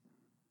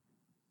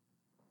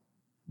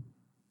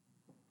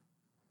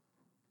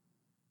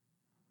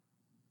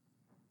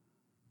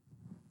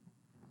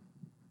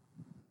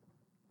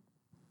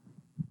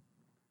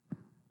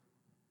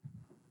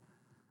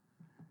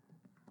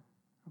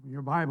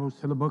Your Bibles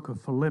to the book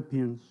of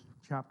Philippians,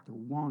 chapter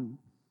 1.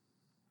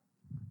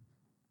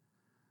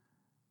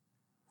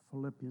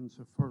 Philippians,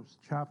 the first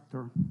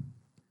chapter.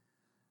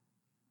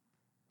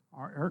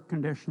 Our air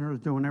conditioner is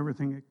doing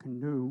everything it can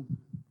do,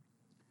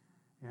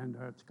 and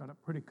it's got it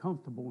pretty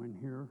comfortable in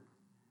here.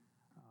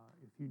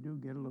 If you do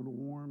get a little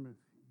warm, if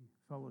you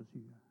fellas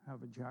you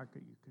have a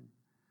jacket, you can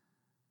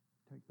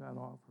take that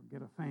off or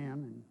get a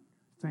fan and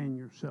fan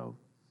yourself.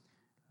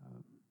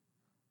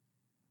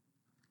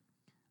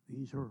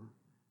 These are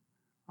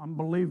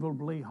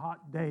unbelievably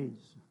hot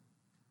days.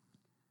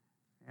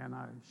 And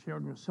I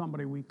shared with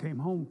somebody, we came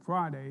home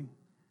Friday.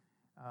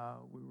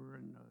 We were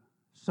in the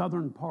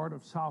southern part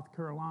of South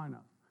Carolina,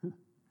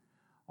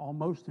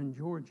 almost in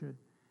Georgia.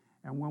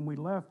 And when we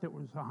left, it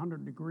was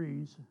 100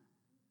 degrees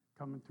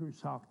coming through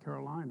South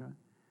Carolina.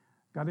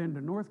 Got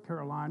into North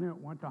Carolina, it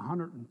went to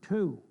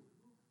 102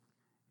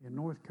 in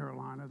North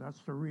Carolina.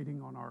 That's the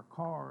reading on our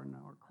car, and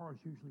our car is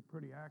usually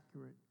pretty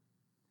accurate.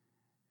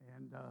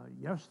 And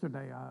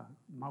yesterday,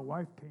 my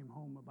wife came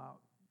home about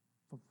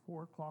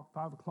 4 o'clock,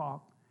 5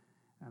 o'clock,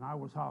 and I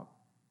was out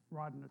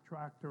riding a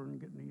tractor and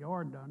getting the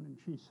yard done, and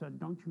she said,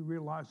 "Don't you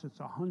realize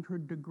it's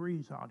 100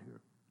 degrees out here?"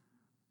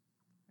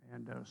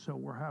 And so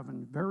we're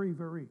having very,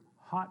 very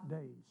hot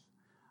days.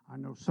 I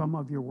know some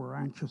of you were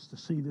anxious to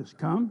see this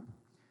come.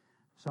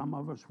 Some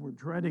of us were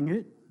dreading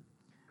it.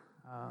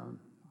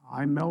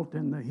 I melt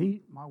in the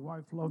heat. My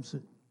wife loves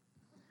it.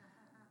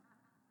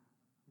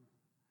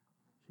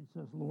 She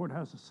says, "Lord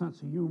has a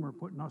sense of humor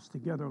putting us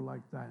together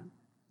like that."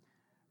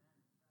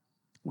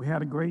 We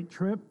had a great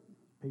trip.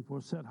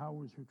 People said, "How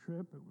was your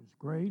trip?" It was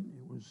great.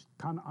 It was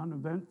kind of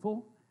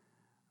uneventful.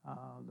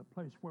 The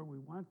place where we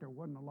went, there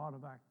wasn't a lot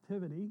of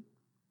activity.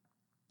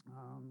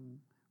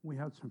 We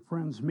had some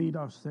friends meet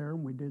us there,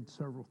 and we did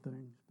several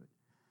things. But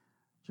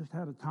just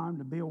had a time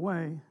to be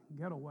away,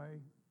 get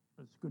away.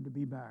 But it's good to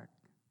be back.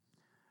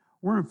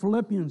 We're in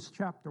Philippians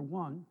chapter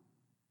 1.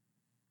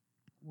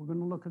 We're going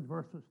to look at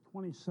verses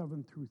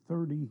 27 through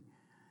 30,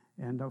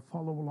 and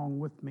follow along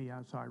with me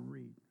as I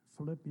read.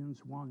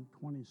 Philippians 1,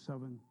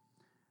 27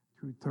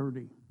 through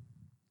 30.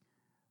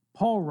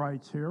 Paul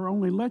writes here,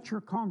 "Only let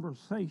your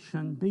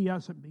conversation be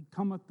as it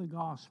becometh the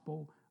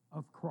gospel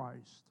of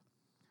Christ,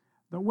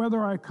 that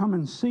whether I come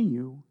and see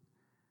you,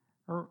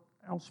 or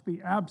else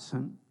be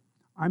absent,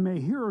 I may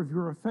hear of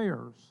your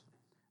affairs,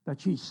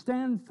 that ye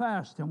stand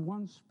fast in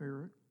one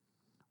spirit,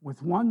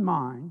 with one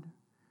mind,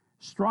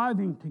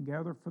 striving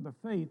together for the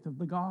faith of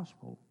the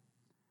gospel,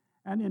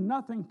 and in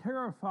nothing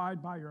terrified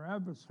by your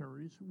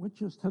adversaries,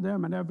 which is to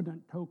them an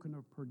evident token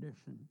of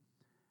perdition,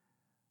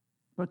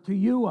 but to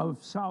you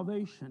of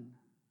salvation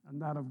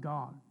and that of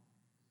God.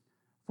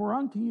 For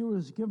unto you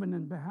is given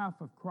in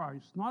behalf of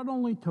Christ, not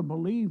only to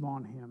believe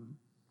on him,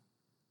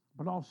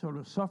 but also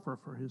to suffer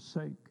for his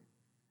sake,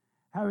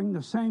 having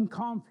the same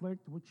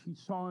conflict which he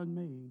saw in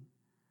me,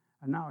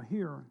 and now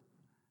here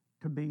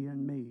to be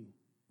in me."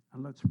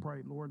 And let's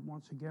pray. Lord,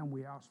 once again,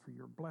 we ask for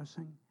your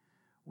blessing.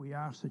 We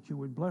ask that you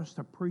would bless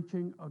the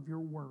preaching of your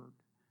word.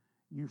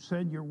 You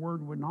said your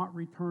word would not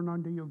return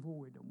unto you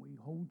void, and we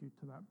hold you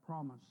to that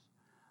promise.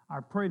 I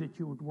pray that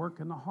you would work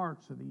in the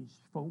hearts of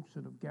these folks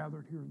that have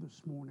gathered here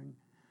this morning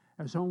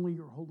as only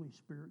your Holy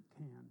Spirit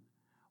can.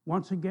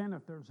 Once again,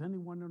 if there's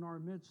anyone in our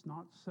midst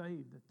not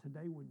saved, that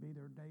today would be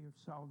their day of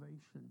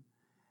salvation.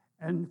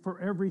 And for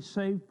every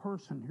saved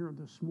person here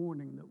this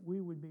morning, that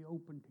we would be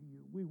open to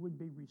you. We would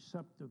be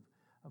receptive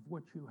of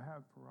what you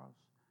have for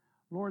us.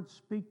 Lord,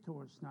 speak to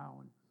us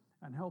now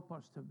and help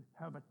us to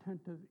have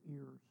attentive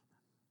ears.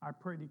 I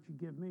pray that you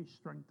give me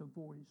strength of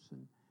voice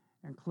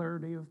and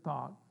clarity of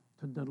thought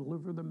to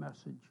deliver the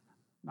message.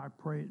 And I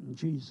pray it in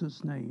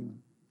Jesus'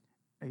 name.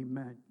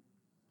 Amen.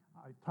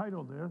 I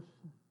titled this,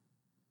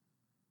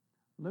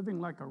 "Living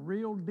Like a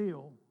Real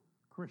Deal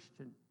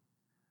Christian."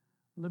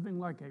 Living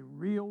like a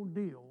real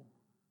deal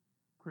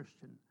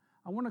Christian.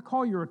 I want to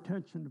call your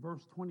attention to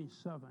verse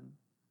 27.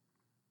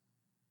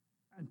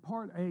 And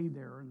part A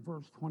there in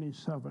verse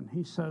 27,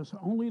 he says,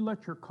 "Only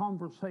let your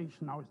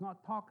conversation," now he's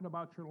not talking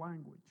about your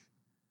language.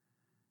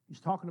 He's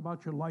talking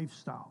about your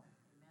lifestyle.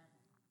 Amen.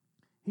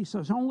 He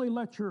says, "Only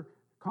let your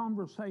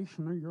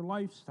conversation or your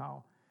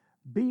lifestyle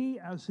be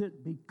as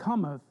it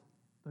becometh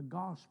the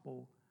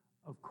gospel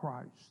of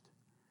Christ."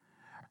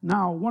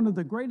 Now, one of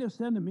the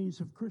greatest enemies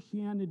of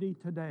Christianity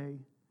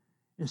today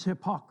is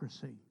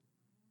hypocrisy.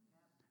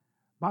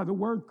 By the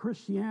word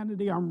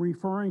Christianity, I'm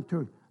referring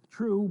to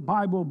true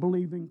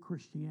Bible-believing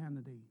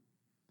Christianity.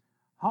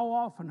 How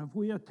often have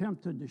we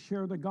attempted to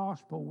share the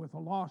gospel with a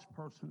lost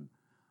person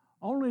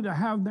only to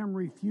have them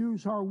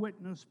refuse our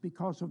witness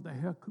because of the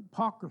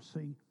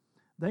hypocrisy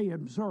they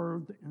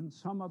observed in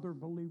some other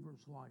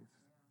believer's life?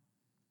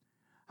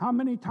 How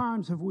many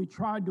times have we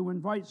tried to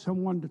invite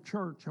someone to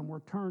church and were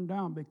turned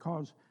down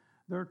because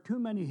there are too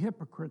many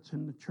hypocrites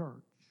in the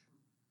church?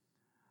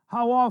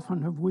 How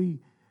often have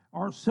we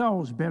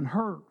ourselves been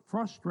hurt,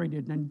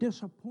 frustrated, and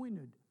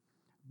disappointed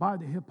by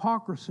the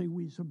hypocrisy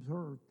we've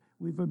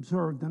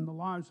observed in the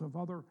lives of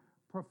other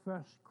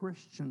professed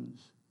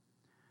Christians?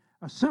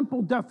 A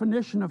simple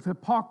definition of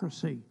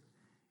hypocrisy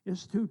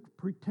is to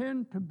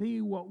pretend to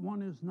be what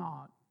one is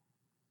not,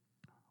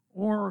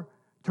 or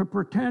to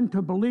pretend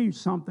to believe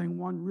something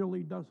one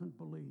really doesn't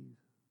believe.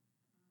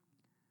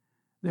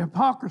 The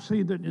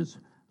hypocrisy that is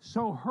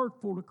so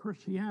hurtful to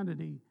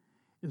Christianity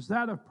is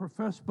that of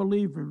professed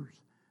believers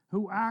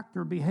who act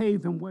or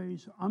behave in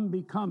ways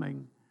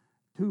unbecoming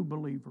to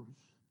believers.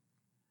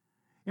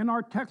 In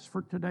our text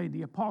for today,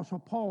 the Apostle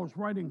Paul is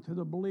writing to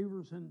the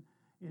believers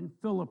in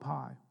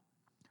Philippi.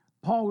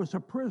 Paul was a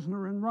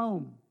prisoner in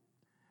Rome,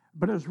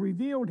 but as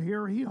revealed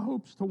here, he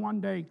hopes to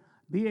one day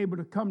be able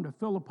to come to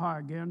Philippi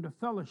again to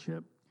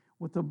fellowship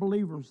with the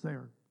believers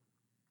there.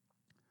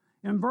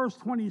 In verse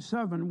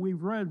 27,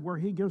 we've read where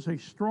he gives a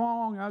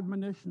strong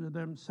admonition to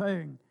them,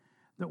 saying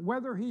that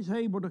whether he's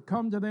able to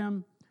come to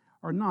them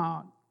or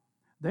not,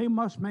 they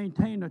must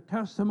maintain a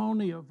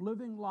testimony of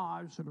living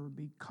lives that are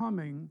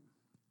becoming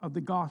of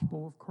the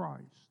gospel of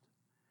Christ.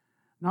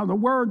 Now, the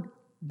word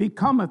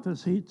becometh,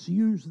 as it's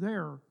used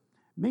there,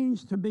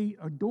 means to be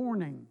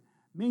adorning,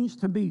 means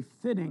to be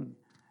fitting,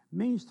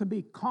 means to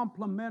be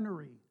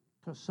complementary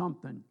to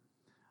something.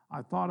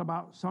 I thought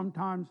about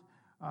sometimes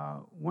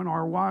when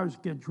our wives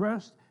get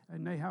dressed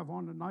and they have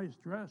on a nice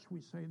dress,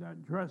 we say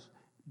that dress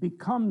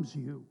becomes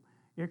you.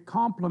 It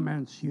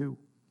complements you.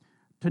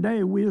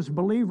 Today, we as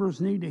believers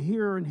need to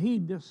hear and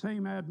heed this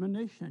same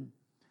admonition.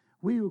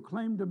 We who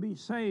claim to be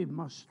saved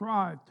must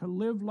strive to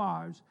live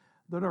lives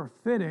that are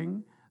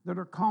fitting, that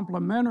are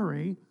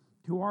complementary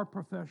to our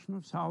profession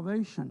of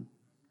salvation.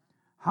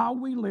 How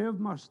we live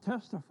must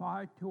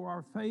testify to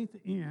our faith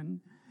in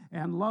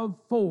and love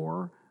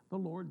for the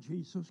Lord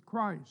Jesus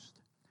Christ.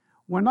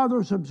 When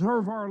others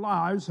observe our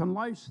lives and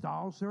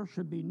lifestyles, there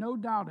should be no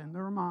doubt in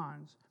their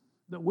minds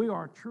that we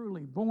are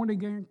truly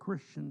born-again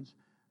Christians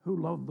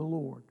who love the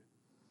Lord.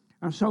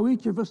 And so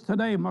each of us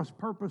today must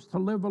purpose to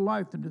live a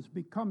life that is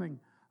becoming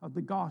of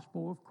the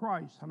gospel of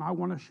Christ. And I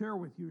want to share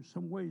with you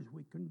some ways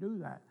we can do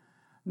that.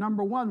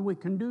 Number one, we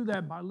can do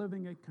that by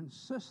living a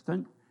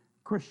consistent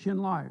Christian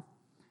life.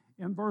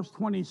 In verse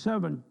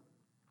 27,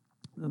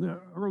 the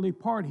early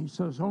part, he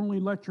says, only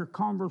let your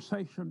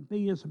conversation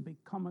be as it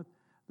becometh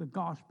the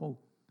gospel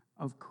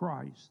of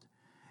Christ.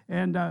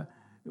 And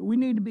we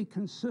need to be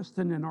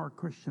consistent in our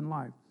Christian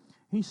life.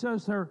 He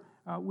says there,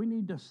 we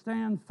need to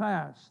stand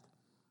fast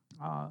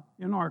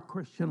in our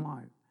Christian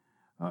life.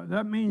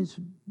 That means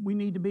we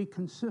need to be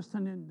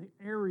consistent in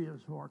the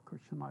areas of our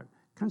Christian life,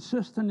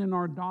 consistent in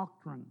our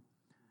doctrine.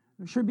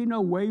 There should be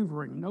no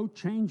wavering, no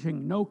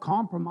changing, no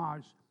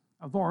compromise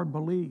of our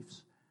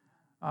beliefs.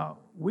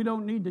 We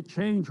don't need to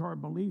change our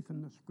belief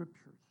in the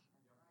Scriptures.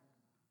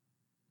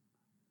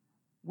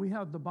 We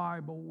have the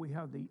Bible, we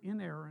have the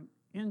inerrant,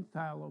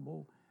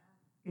 infallible,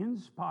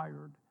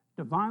 inspired,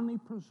 divinely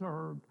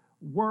preserved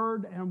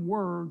word and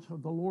words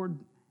of the Lord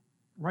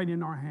right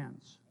in our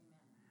hands.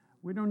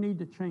 We don't need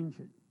to change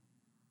it.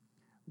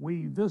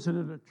 We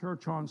visited a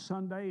church on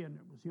Sunday, and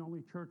it was the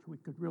only church we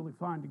could really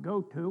find to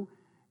go to.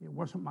 It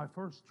wasn't my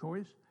first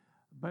choice,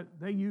 but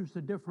they used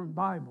a different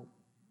Bible.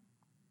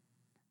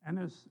 And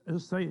as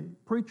the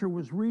preacher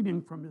was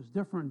reading from his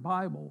different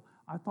Bible,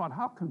 I thought,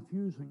 how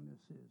confusing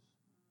this is.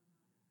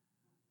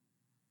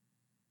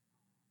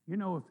 You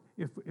know,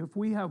 if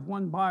we have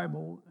one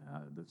Bible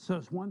that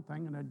says one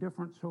thing and a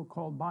different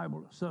so-called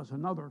Bible that says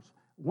another,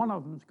 one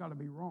of them's got to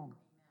be wrong.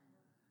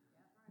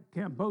 It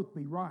can't both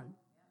be right.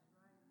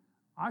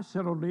 I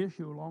settled the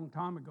issue a long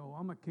time ago.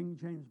 I'm a King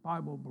James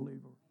Bible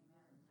believer.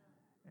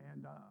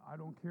 And I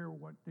don't care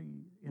what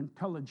the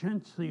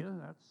intelligentsia,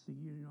 that's the,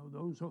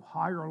 those of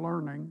higher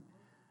learning,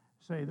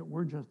 say that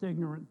we're just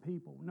ignorant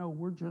people. No,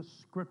 we're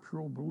just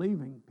scriptural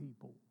believing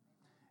people.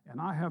 And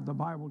I have the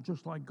Bible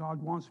just like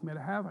God wants me to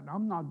have it. And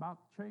I'm not about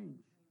to change.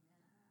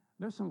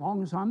 Listen, as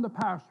long as I'm the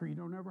pastor, you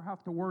don't ever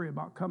have to worry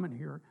about coming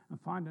here and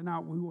finding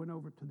out we went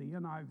over to the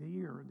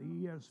NIV or the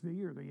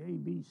ESV or the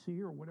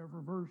ABC or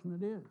whatever version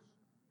it is.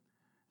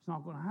 It's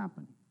not going to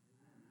happen.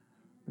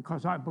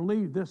 Because I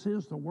believe this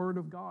is the Word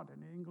of God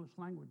in the English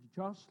language,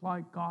 just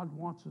like God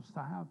wants us to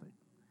have it.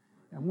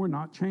 And we're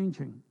not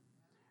changing.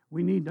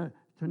 We need to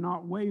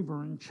not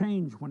waver and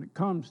change when it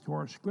comes to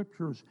our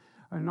Scriptures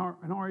and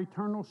our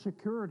eternal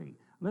security.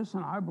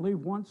 Listen, I believe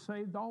once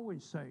saved,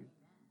 always saved.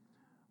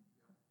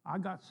 I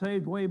got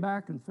saved way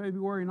back in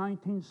February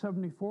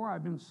 1974.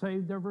 I've been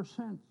saved ever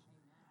since.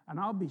 And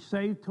I'll be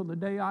saved till the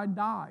day I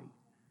die.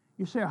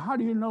 You say, how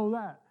do you know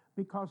that?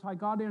 Because I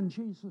got in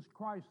Jesus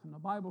Christ, and the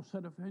Bible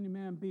said, if any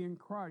man be in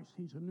Christ,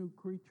 he's a new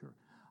creature.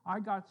 I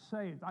got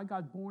saved. I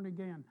got born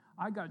again.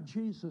 I got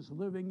Jesus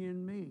living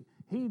in me.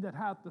 He that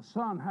hath the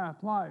Son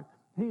hath life.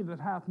 He that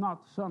hath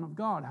not the Son of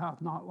God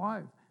hath not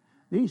life.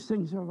 These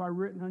things have I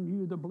written unto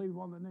you that believe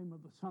on the name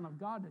of the Son of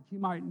God, that ye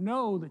might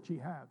know that ye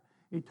have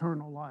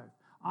eternal life.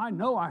 I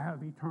know I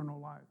have eternal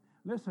life.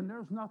 Listen,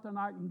 there's nothing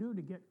I can do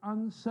to get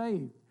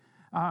unsaved.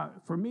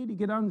 For me to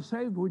get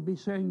unsaved would be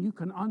saying you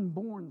can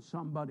unborn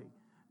somebody.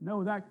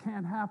 No, that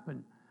can't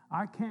happen.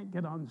 I can't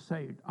get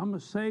unsaved. I'm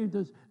as saved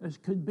as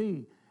could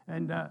be.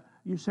 And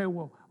you say,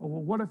 well,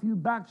 what if you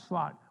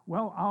backslide?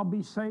 Well, I'll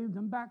be saved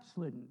and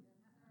backslidden.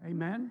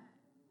 Amen?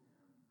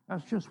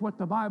 That's just what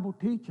the Bible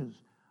teaches.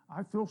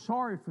 I feel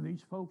sorry for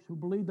these folks who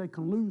believe they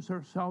can lose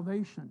their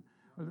salvation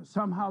or that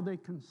somehow they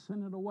can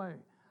sin it away.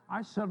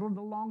 I settled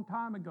a long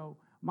time ago.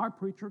 My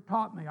preacher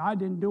taught me I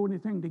didn't do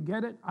anything to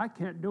get it. I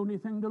can't do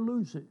anything to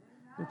lose it.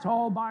 It's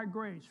all by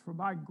grace. For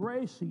by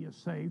grace he is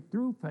saved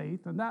through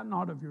faith, and that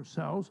not of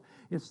yourselves.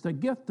 It's the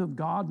gift of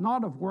God,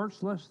 not of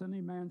works, lest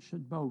any man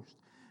should boast.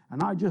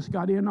 And I just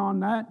got in on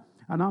that,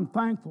 and I'm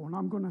thankful, and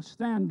I'm going to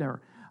stand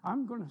there.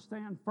 I'm going to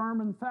stand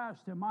firm and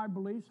fast in my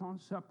beliefs on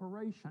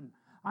separation.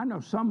 I know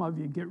some of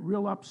you get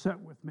real upset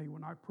with me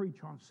when I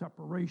preach on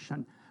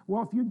separation.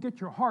 Well, if you get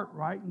your heart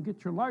right and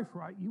get your life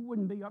right, you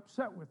wouldn't be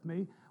upset with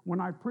me when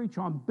I preach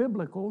on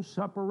biblical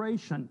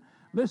separation.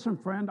 Listen,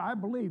 friend, I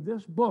believe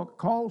this book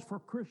calls for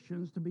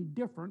Christians to be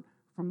different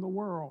from the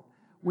world.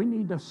 We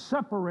need to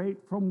separate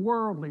from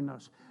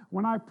worldliness.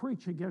 When I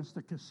preach against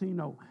the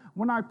casino,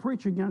 when I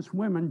preach against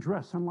women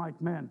dressing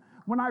like men,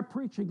 when I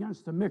preach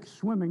against the mixed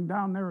swimming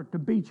down there at the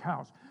beach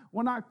house,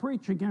 when I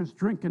preach against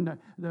drinking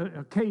the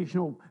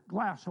occasional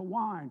glass of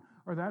wine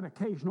or that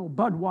occasional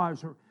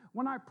Budweiser,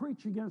 when I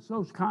preach against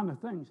those kind of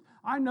things,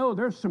 I know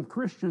there's some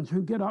Christians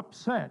who get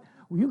upset.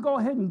 Well, you go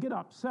ahead and get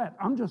upset.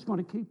 I'm just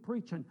going to keep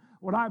preaching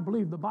what I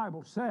believe the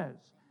Bible says.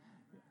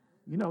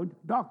 You know,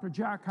 Dr.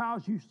 Jack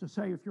Howes used to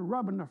say, if you're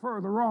rubbing the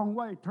fur the wrong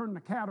way, turn the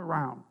cat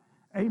around.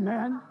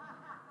 Amen?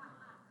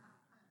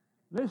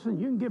 Listen,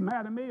 you can get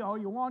mad at me all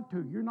you want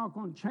to. You're not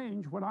going to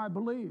change what I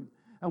believe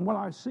and what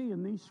I see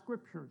in these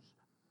scriptures.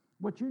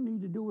 What you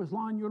need to do is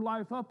line your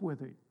life up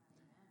with it.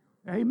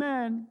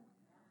 Amen.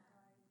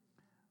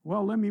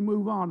 Well, let me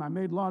move on. I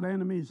made a lot of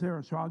enemies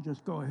there, so I'll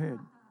just go ahead.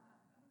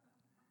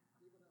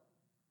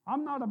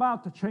 I'm not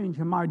about to change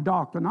in my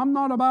doctrine. I'm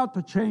not about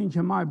to change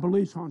in my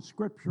beliefs on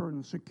Scripture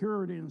and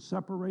security and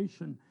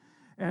separation.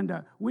 And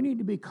we need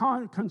to be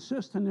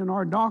consistent in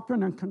our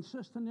doctrine and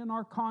consistent in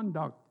our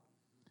conduct.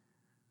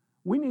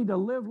 We need to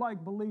live like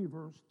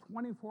believers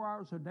 24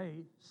 hours a day,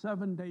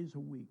 7 days a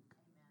week.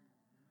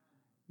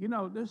 You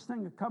know, this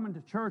thing of coming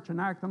to church and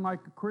acting like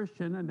a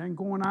Christian and then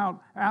going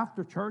out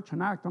after church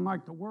and acting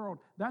like the world,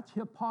 that's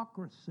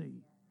hypocrisy.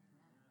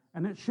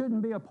 And it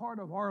shouldn't be a part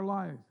of our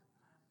life.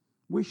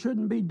 We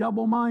shouldn't be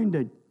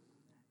double-minded.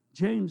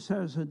 James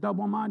says a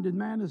double-minded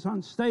man is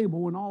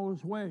unstable in all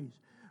his ways.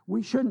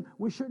 We shouldn't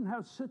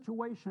have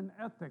situation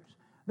ethics.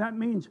 That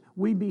means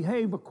we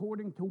behave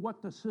according to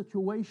what the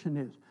situation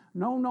is.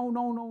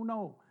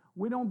 No.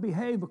 We don't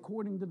behave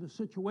according to the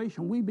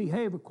situation. We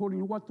behave according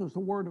to what does the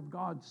Word of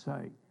God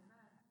say.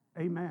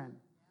 Amen.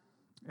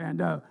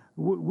 And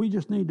we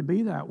just need to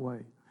be that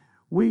way.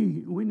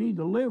 We need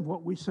to live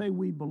what we say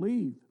we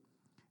believe.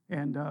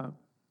 And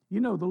you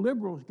know, the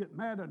liberals get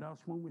mad at us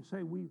when we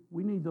say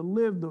we need to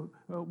live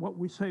what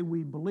we say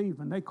we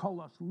believe, and they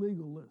call us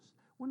legalists.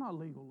 We're not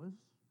legalists.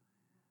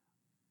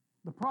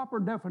 The proper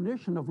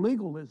definition of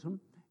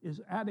legalism is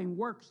adding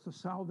works to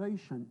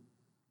salvation.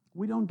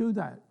 We don't do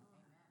that.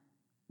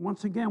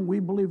 Once again,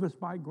 we believe it's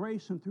by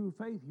grace and through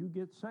faith you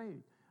get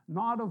saved.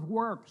 Not of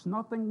works,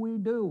 nothing we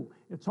do.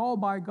 It's all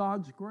by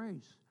God's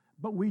grace.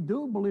 But we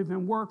do believe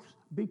in works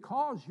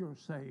because you're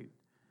saved.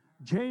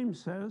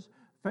 James says,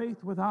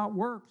 faith without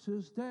works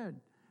is dead.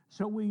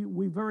 So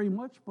we very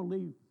much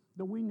believe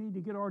that we need to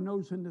get our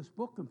nose in this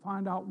book and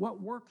find out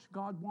what works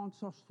God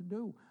wants us to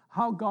do,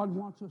 how God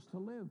wants us to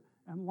live,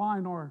 and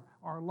line our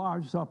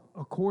lives up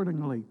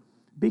accordingly.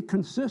 Be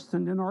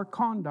consistent in our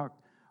conduct.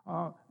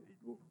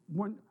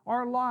 When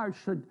our lives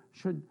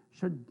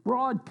should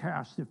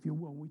broadcast, if you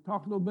will. We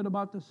talked a little bit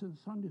about this in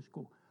Sunday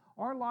school.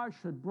 Our lives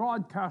should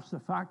broadcast the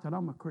fact that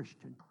I'm a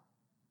Christian.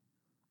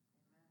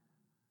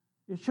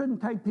 It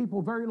shouldn't take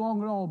people very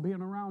long at all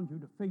being around you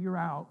to figure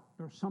out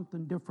there's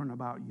something different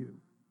about you.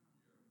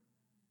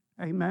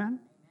 Amen?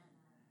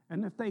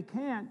 And if they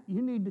can't,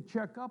 you need to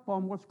check up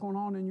on what's going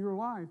on in your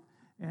life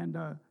and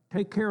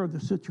take care of the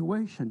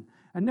situation.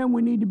 And then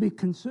we need to be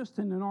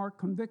consistent in our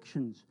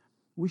convictions.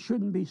 We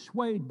shouldn't be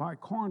swayed by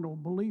carnal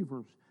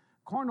believers.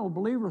 Carnal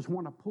believers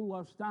want to pull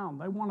us down.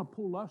 They want to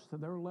pull us to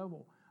their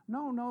level.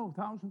 No,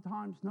 1,000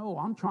 times no.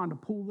 I'm trying to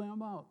pull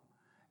them up.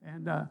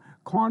 And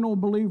carnal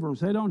believers,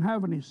 they don't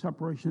have any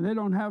separation. They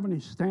don't have any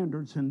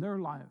standards in their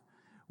life.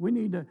 We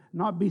need to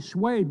not be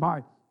swayed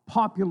by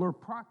popular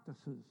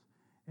practices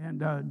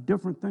and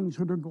different things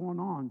that are going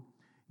on.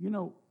 You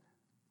know,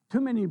 too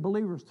many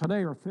believers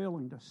today are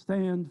failing to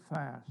stand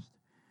fast.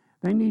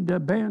 They need to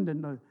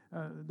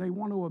they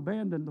want to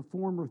abandon the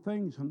former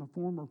things and the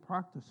former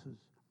practices.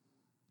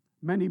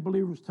 Many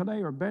believers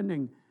today are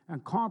bending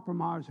and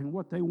compromising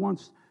what they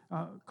once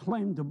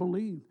claimed to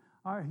believe.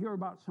 I hear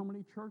about so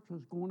many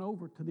churches going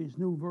over to these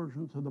new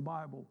versions of the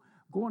Bible,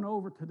 going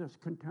over to this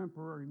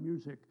contemporary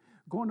music,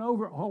 going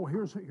over,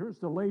 here's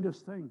the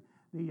latest thing,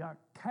 the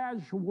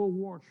casual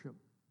worship.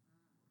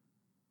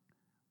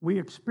 We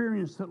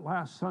experienced it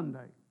last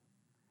Sunday.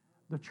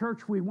 The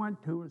church we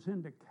went to is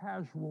into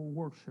casual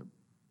worship.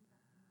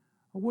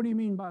 Well, what do you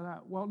mean by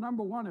that? Well,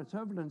 number one, it's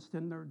evidenced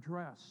in their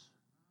dress.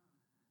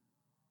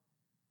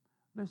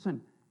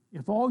 Listen,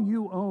 if all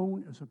you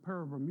own is a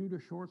pair of Bermuda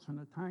shorts and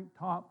a tank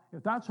top,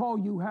 if that's all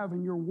you have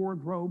in your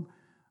wardrobe,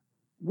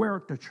 wear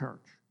it to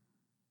church.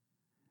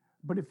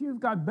 But if you've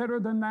got better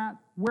than that,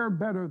 we're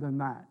better than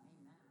that.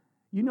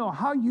 You know,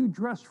 how you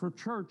dress for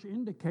church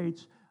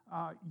indicates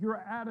your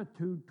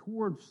attitude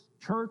towards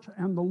church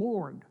and the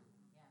Lord.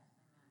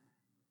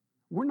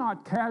 We're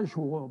not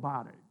casual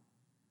about it.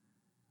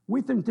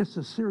 We think this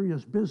is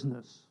serious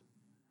business.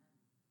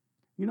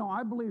 You know,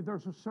 I believe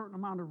there's a certain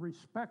amount of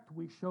respect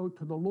we show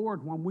to the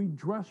Lord when we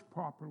dress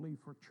properly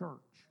for church.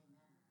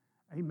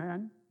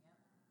 Amen?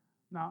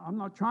 Now, I'm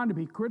not trying to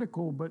be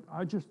critical, but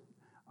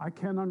I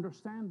can't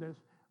understand this.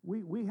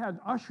 We had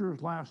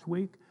ushers last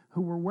week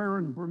who were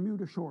wearing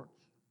Bermuda shorts.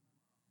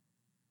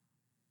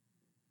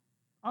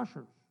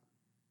 Ushers.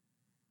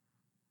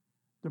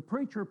 The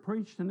preacher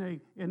preached in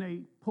a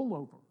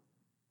pullover.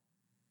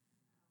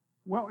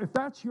 Well, if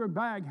that's your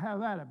bag,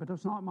 have at it, but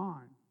it's not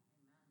mine.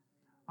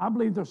 I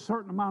believe there's a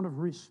certain amount of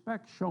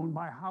respect shown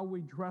by how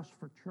we dress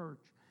for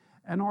church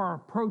and our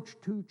approach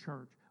to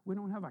church. We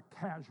don't have a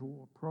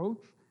casual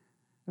approach.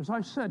 As I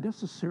said,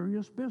 this is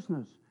serious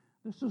business.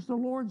 This is the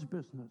Lord's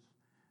business,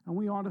 and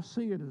we ought to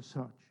see it as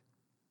such.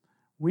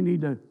 We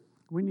need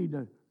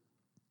to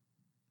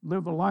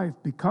live a life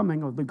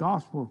becoming of the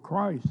gospel of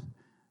Christ.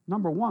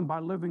 Number one, by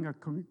living a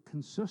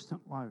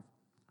consistent life.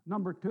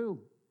 Number two,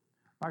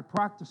 by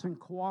practicing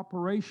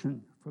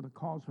cooperation for the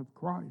cause of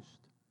Christ.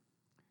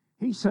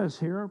 He says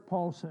here,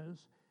 Paul says,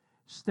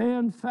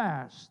 stand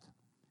fast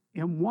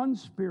in one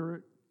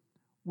spirit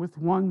with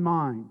one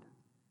mind.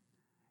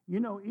 You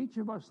know, each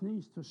of us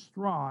needs to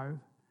strive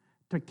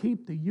to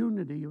keep the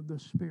unity of the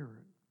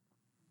Spirit.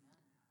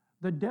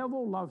 The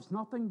devil loves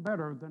nothing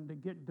better than to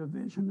get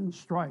division and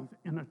strife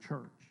in a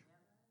church.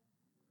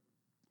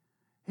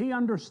 He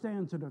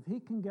understands that if he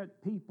can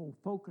get people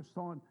focused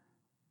on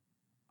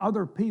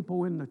other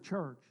people in the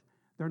church,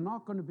 they're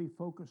not going to be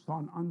focused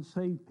on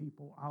unsaved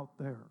people out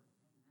there.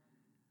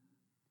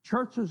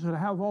 Churches that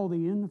have all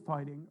the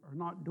infighting are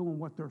not doing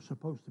what they're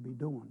supposed to be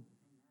doing.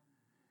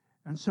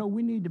 And so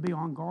we need to be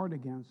on guard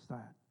against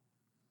that.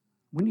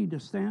 We need to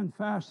stand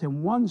fast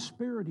in one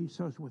spirit, he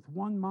says, with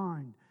one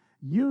mind,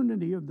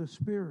 unity of the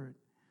Spirit.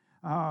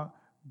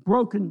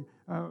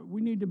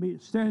 We need to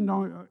stand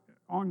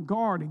on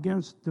guard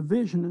against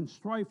division and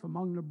strife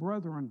among the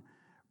brethren,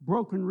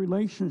 broken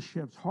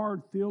relationships,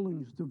 hard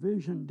feelings,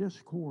 division,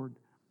 discord.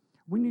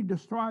 We need to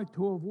strive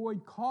to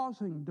avoid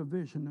causing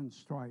division and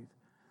strife.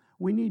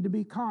 We need to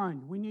be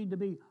kind. We need to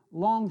be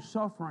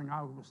long-suffering.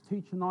 I was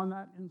teaching on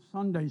that in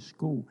Sunday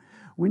school.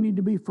 We need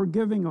to be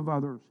forgiving of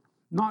others,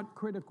 not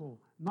critical,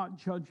 not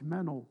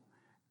judgmental.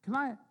 Can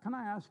I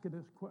ask you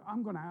this question?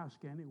 I'm going to ask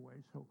you anyway,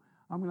 so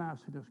I'm going to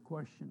ask you this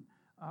question.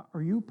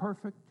 Are you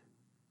perfect?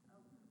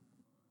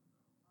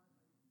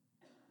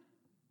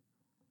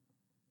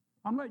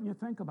 I'm letting you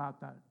think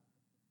about that.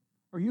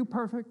 Are you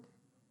perfect?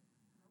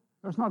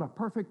 There's not a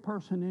perfect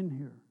person in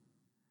here.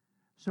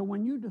 So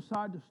when you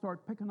decide to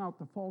start picking out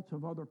the faults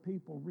of other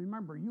people,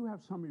 remember, you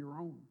have some of your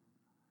own.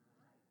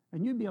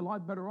 And you'd be a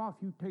lot better off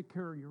you take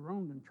care of your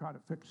own than try to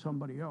fix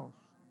somebody else.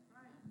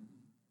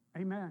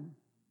 Amen.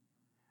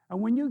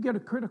 And when you get a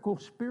critical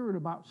spirit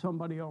about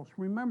somebody else,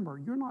 remember,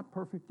 you're not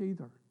perfect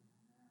either.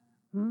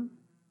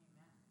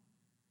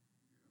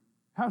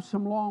 Have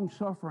some long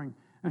suffering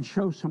and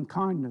show some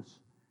kindness.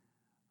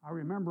 I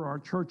remember our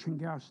church in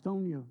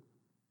Gastonia.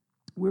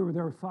 We were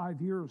there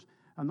 5 years,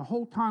 and the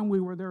whole time we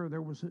were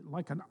there was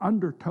like an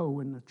undertow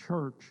in the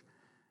church.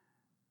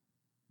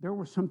 There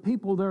were some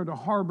people there that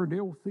harbored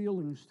ill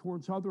feelings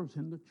towards others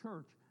in the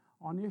church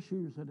on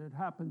issues that had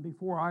happened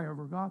before I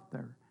ever got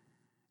there,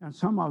 and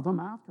some of them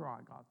after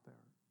I got there.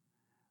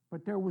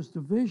 But there was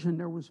division.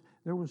 There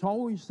was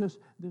always this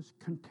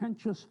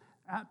contentious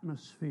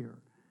atmosphere.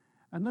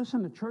 And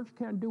listen, the church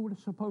can't do what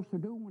it's supposed to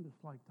do when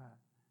it's like that.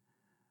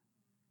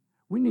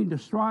 We need to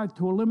strive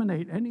to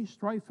eliminate any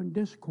strife and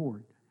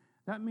discord.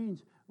 That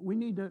means we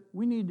need to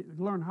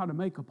learn how to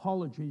make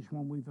apologies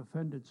when we've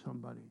offended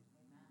somebody.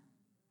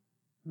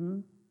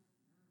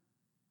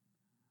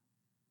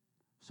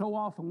 So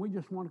often we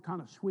just want to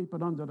kind of sweep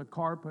it under the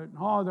carpet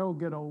and, they'll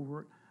get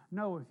over it.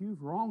 No, if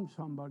you've wronged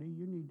somebody,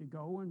 you need to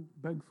go and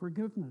beg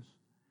forgiveness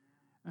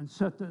and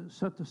set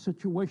the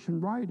situation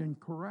right and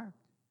correct.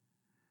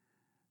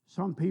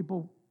 Some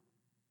people,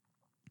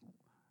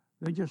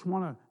 they just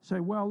want to say,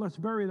 well, let's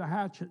bury the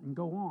hatchet and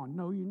go on.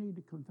 No, you need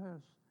to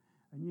confess,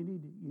 and you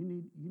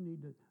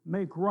need to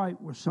make right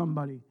with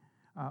somebody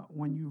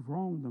when you've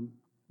wronged them.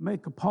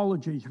 Make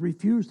apologies.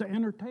 Refuse to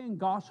entertain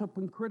gossip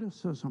and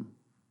criticism.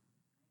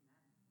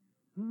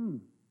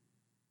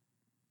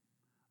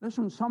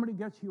 Listen, when somebody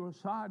gets you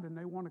aside and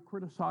they want to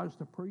criticize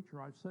the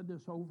preacher, I've said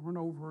this over and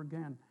over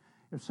again.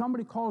 If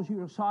somebody calls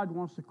you aside and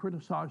wants to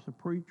criticize the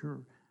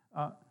preacher,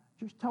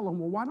 just tell them,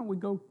 well, why don't we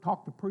go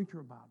talk to the preacher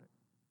about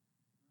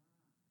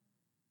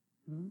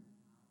it?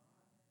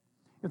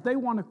 If they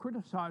want to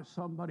criticize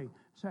somebody,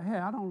 say, hey,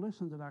 I don't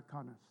listen to that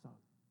kind of stuff.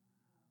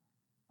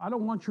 I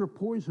don't want your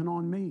poison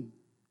on me.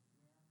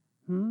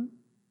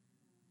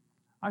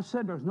 I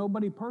said there's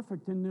nobody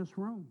perfect in this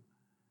room.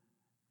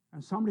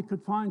 And somebody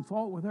could find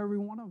fault with every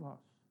one of us.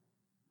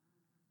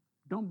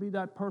 Don't be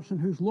that person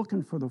who's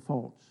looking for the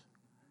faults.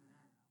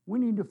 We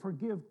need to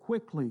forgive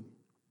quickly.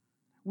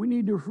 We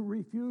need to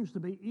refuse to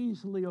be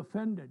easily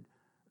offended.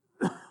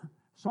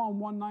 Psalm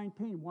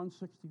 119,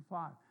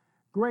 165.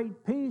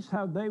 Great peace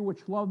have they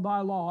which love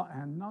thy law,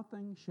 and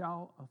nothing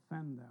shall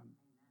offend them.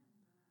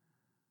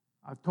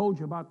 I've told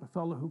you about the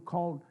fellow who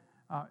called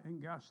in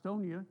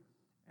Gastonia,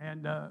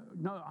 and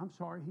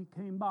he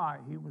came by.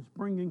 He was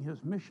bringing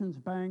his missions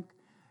bank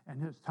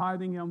and his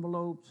tithing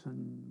envelopes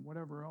and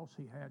whatever else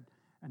he had,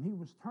 and he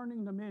was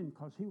turning them in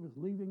because he was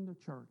leaving the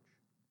church.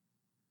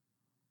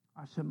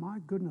 I said, my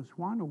goodness,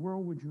 why in the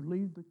world would you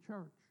leave the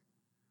church?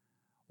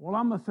 Well,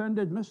 I'm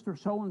offended. Mr.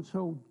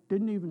 So-and-so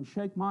didn't even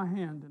shake my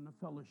hand in the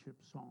fellowship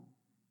song.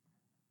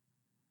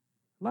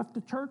 Left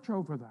the church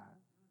over that.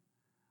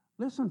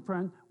 Listen,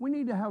 friend, we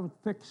need to have a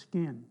thick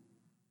skin.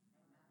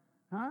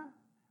 Huh?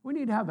 We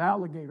need to have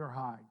alligator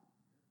hide.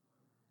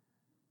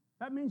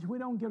 That means we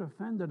don't get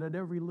offended at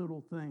every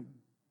little thing.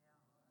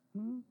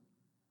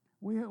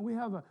 We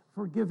have a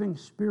forgiving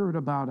spirit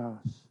about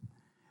us.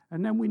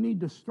 And then we need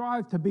to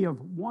strive to be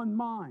of one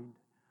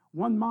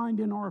mind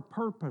in our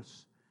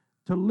purpose,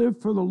 to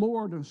live for the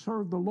Lord and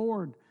serve the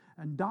Lord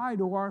and die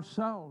to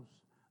ourselves,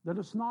 that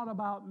it's not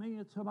about me,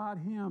 it's about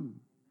Him.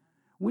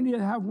 We need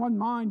to have one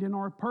mind in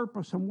our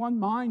purpose and one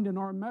mind in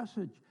our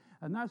message,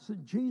 and that's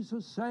that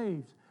Jesus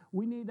saves.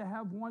 We need to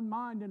have one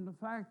mind in the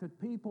fact that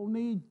people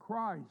need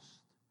Christ.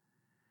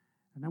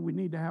 And then we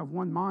need to have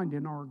one mind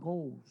in our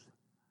goals.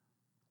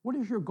 What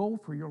is your goal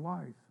for your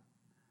life?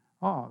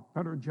 Oh,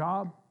 better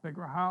job,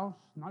 bigger house,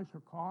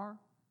 nicer car.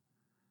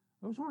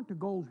 Those aren't the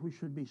goals we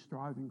should be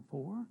striving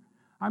for.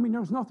 I mean,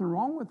 there's nothing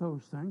wrong with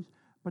those things,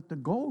 but the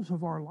goals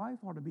of our life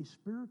ought to be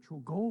spiritual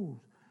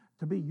goals,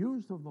 to be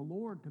used of the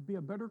Lord, to be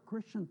a better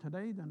Christian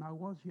today than I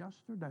was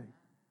yesterday.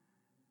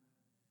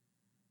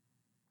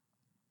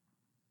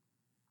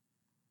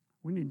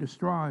 We need to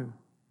strive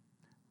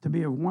to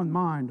be of one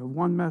mind, of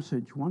one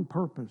message, one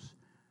purpose,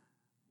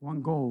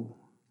 one goal.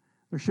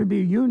 There should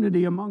be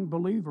unity among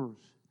believers.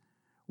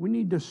 We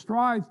need to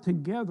strive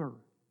together,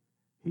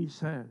 he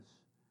says.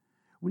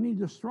 We need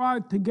to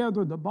strive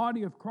together. The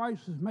body of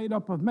Christ is made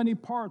up of many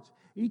parts.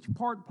 Each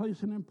part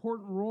plays an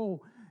important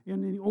role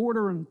in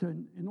order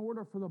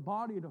for the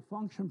body to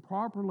function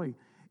properly.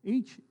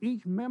 Each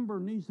member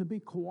needs to be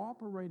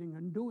cooperating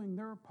and doing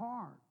their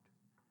part.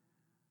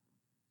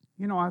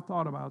 You know, I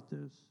thought about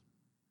this.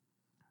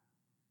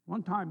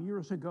 One time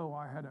years ago,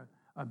 I had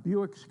a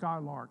Buick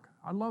Skylark.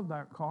 I love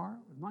that car.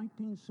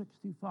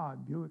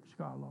 1965 Buick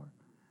Skylark.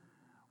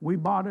 We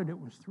bought it. It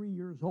was 3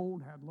 years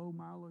old, had low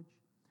mileage.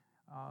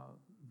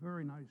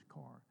 Very nice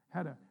car.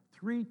 Had a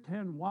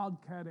 310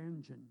 Wildcat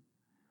engine,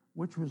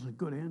 which was a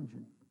good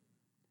engine.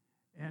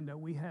 And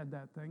we had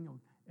that thing.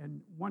 And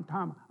one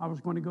time I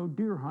was going to go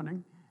deer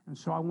hunting, and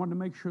so I wanted to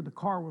make sure the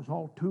car was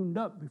all tuned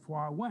up before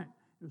I went.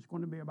 It was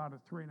going to be about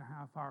a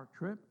 3.5-hour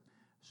trip.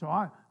 So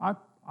I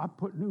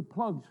put new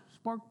plugs,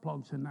 spark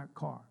plugs in that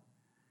car.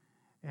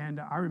 And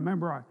I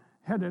remember I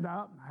headed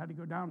out, and I had to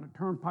go down the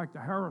turnpike to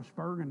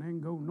Harrisburg and then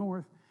go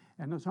north.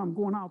 And as I'm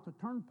going out the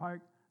turnpike,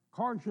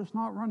 car's just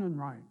not running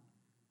right.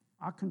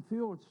 I can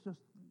feel it's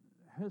just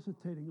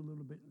hesitating a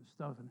little bit and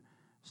stuff, and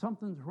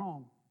something's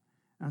wrong.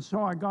 And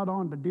so I got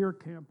on to deer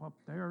camp up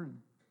there,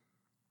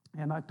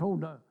 and I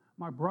told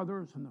my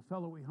brothers, and the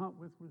fellow we hunt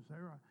with was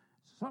there,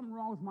 something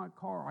wrong with my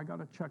car, I got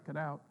to check it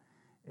out.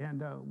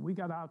 And we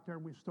got out there,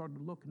 and we started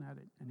looking at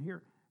it, and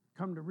here,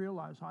 come to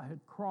realize I had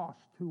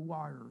crossed 2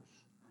 wires.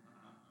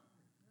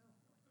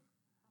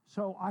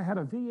 So I had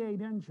a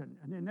V8 engine,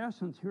 and in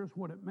essence, here's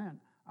what it meant.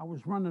 I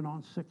was running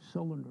on 6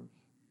 cylinders.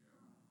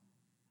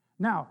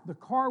 Now, the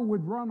car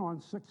would run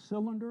on 6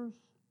 cylinders,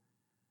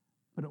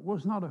 but it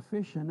was not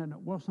efficient, and it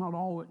was not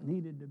all it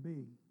needed to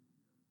be.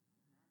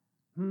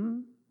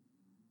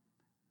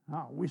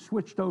 Now, we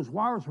switched those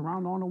wires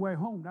around on the way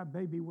home. That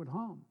baby would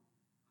hum.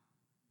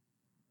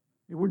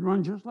 It would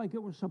run just like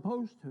it was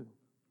supposed to.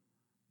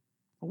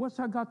 Well, what's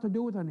that got to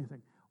do with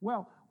anything?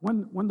 Well,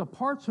 when the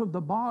parts of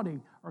the body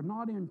are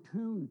not in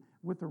tune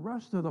with the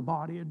rest of the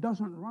body, it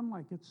doesn't run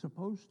like it's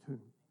supposed to.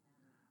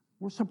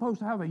 We're supposed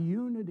to have a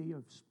unity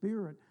of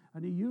spirit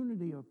and a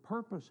unity of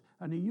purpose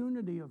and a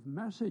unity of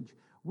message.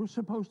 We're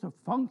supposed to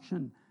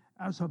function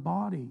as a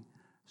body.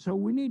 So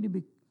we need to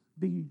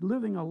be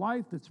living a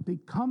life that's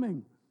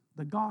becoming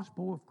the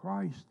gospel of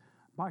Christ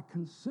by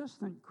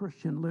consistent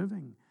Christian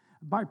living,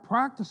 by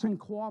practicing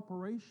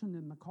cooperation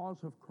in the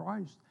cause of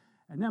Christ,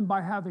 and then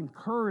by having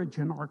courage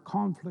in our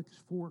conflicts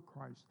for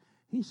Christ.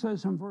 He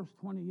says in verse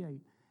 28,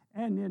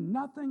 and in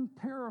nothing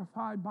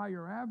terrified by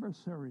your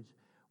adversaries,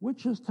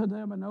 which is to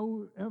them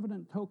an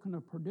evident token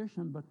of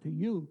perdition, but to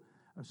you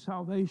a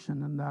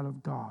salvation and that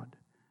of God.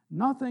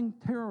 Nothing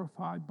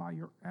terrified by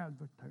your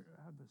adversaries.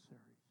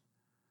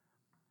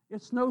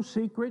 It's no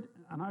secret,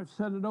 and I've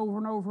said it over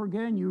and over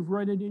again, you've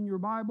read it in your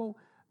Bible,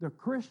 the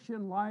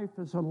Christian life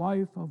is a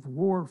life of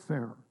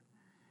warfare.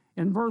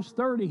 In verse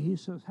 30, he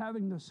says,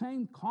 having the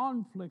same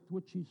conflict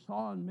which he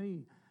saw in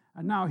me,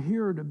 and now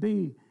here to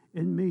be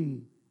in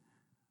me.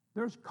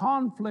 There's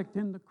conflict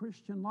in the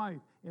Christian life.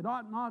 It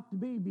ought not to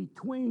be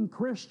between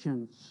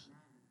Christians,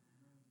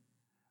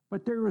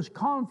 But there is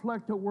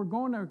conflict that we're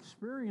going to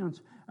experience.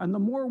 And the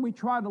more we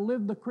try to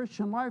live the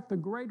Christian life, the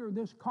greater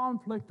this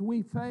conflict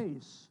we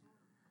face.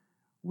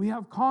 We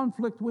have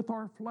conflict with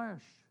our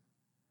flesh.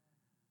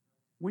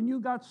 When you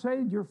got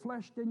saved, your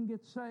flesh didn't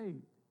get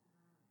saved.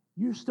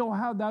 You still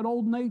have that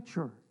old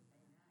nature.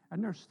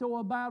 And there's still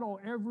a battle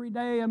every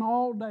day and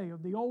all day.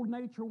 The old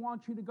nature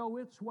wants you to go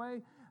its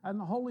way, and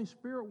the Holy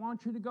Spirit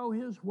wants you to go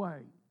His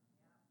way.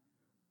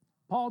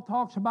 Paul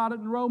talks about it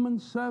in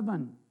Romans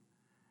 7.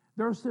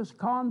 There's this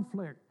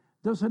conflict.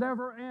 Does it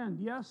ever end?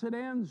 Yes, it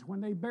ends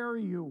when they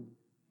bury you.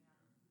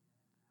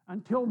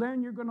 Until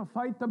then, you're going to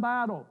fight the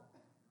battle.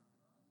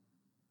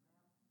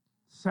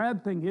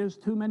 Sad thing is,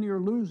 too many are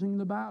losing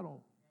the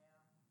battle.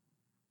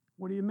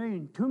 What do you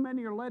mean? Too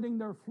many are letting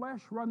their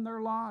flesh run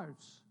their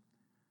lives.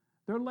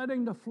 They're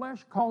letting the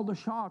flesh call the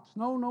shots.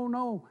 No, no,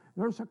 no.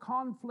 There's a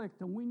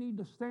conflict, and we need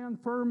to stand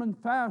firm and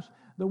fast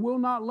that we'll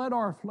not let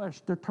our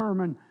flesh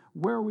determine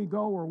where we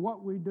go or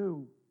what we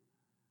do.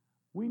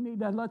 We need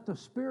to let the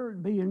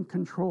Spirit be in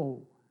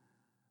control.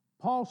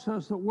 Paul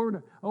says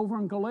that over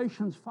in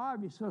Galatians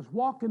 5, he says,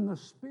 walk in the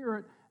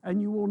Spirit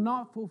and you will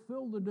not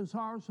fulfill the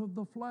desires of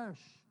the flesh.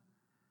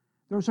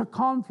 There's a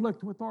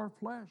conflict with our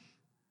flesh.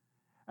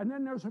 And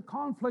then there's a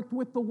conflict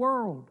with the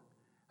world.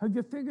 Have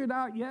you figured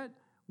out yet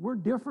we're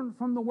different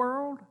from the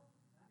world?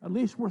 At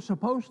least we're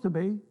supposed to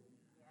be.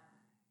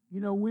 You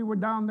know, we were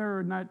down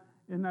there in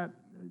that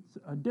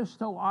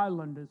Disto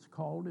Island, it's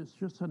called. It's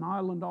just an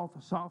island off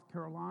of South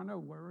Carolina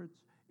where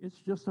it's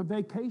just a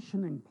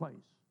vacationing place.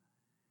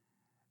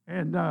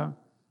 And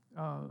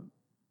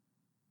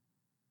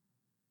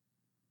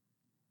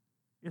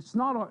it's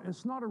not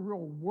a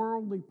real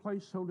worldly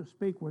place, so to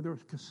speak, where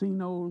there's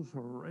casinos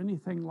or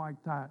anything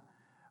like that.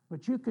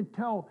 But you could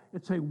tell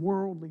it's a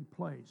worldly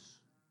place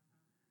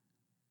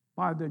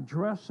by the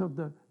dress of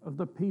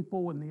the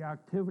people and the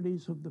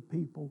activities of the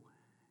people.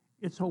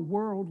 It's a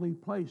worldly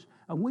place,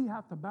 and we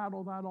have to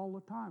battle that all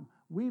the time.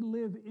 We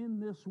live in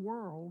this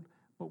world,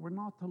 but we're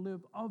not to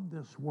live of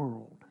this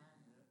world.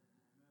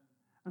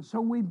 And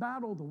so we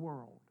battle the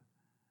world.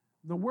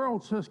 The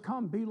world says,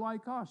 come, be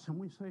like us. And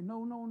we say,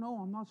 no, no, no,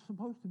 I'm not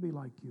supposed to be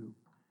like you.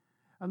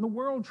 And the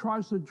world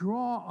tries to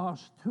draw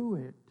us to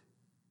it.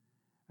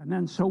 And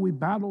then so we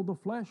battle the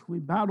flesh, we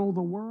battle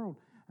the world,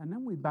 and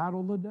then we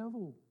battle the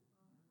devil.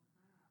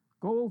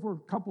 Go over a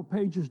couple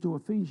pages to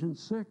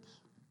Ephesians 6.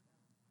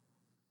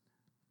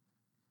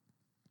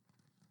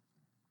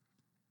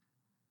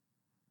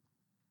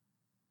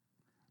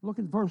 Look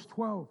at verse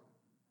 12.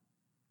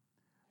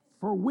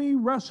 For we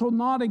wrestle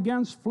not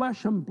against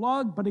flesh and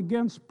blood, but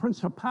against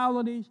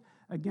principalities,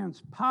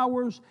 against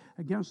powers,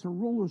 against the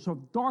rulers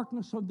of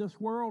darkness of this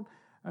world,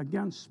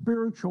 against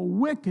spiritual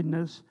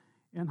wickedness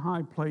in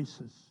high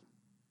places.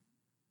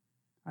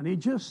 And he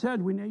just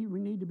said we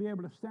need to be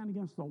able to stand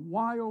against the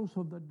wiles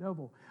of the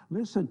devil.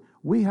 Listen,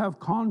 we have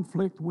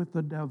conflict with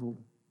the devil.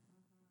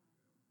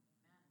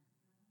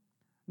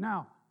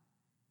 Now,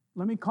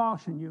 let me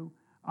caution you.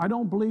 I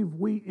don't believe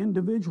we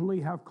individually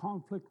have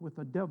conflict with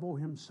the devil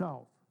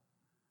himself.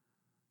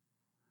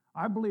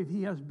 I believe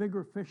he has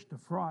bigger fish to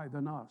fry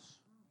than us.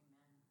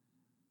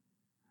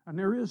 And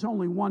there is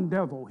only one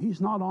devil. He's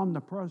not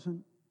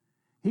omnipresent.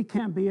 He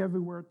can't be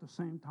everywhere at the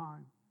same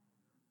time.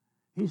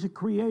 He's a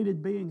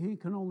created being. He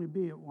can only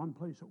be at one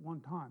place at one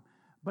time.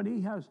 But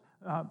he has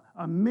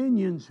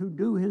minions who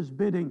do his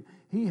bidding.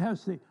 He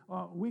has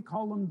we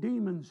call them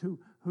demons who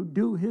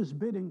do his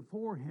bidding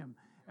for him.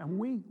 And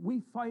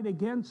we fight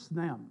against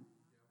them.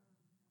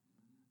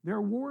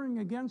 They're warring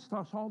against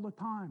us all the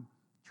time,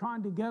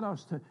 trying to get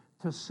us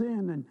to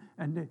sin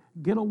and to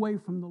get away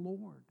from the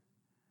Lord.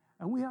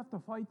 And we have to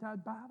fight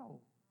that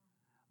battle.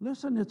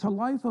 Listen, it's a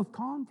life of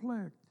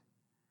conflict.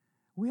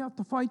 We have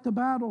to fight the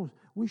battles.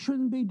 We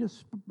shouldn't be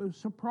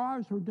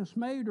surprised or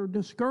dismayed or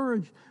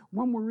discouraged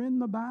when we're in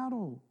the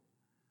battle.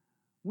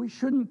 We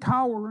shouldn't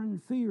cower in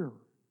fear.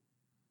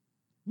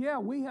 Yeah,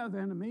 we have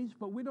enemies,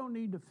 but we don't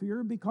need to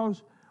fear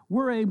because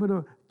we're able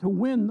to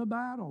win the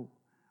battle.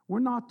 We're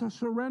not to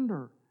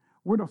surrender.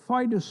 We're to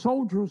fight as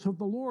soldiers of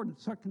the Lord. In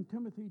 2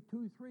 Timothy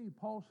 2:3,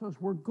 Paul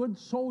says we're good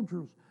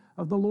soldiers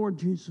of the Lord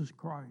Jesus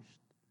Christ.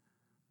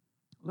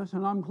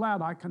 Listen, I'm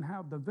glad I can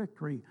have the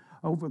victory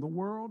over the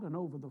world and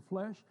over the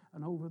flesh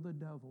and over the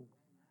devil.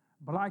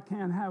 But I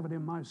can't have it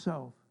in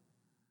myself.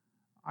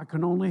 I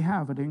can only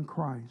have it in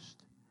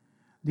Christ.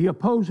 The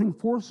opposing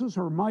forces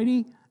are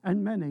mighty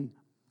and many,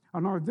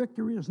 and our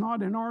victory is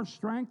not in our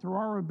strength or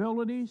our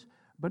abilities,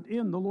 but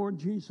in the Lord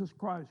Jesus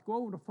Christ. Go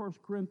over to 1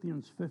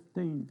 Corinthians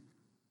 15.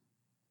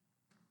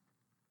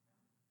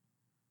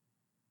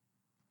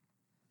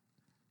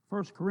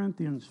 1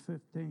 Corinthians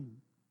 15.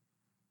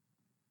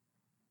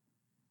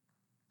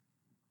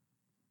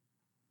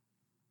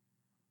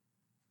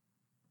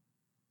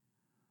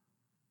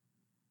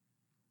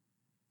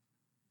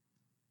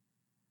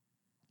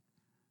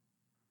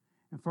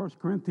 In 1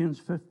 Corinthians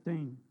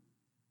 15,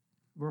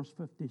 verse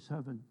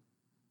 57,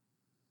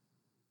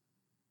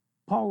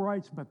 Paul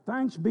writes, but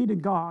thanks be to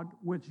God,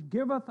 which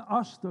giveth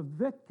us the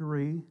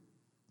victory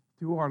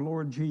through our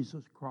Lord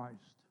Jesus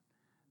Christ.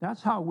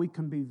 That's how we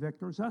can be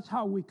victors. That's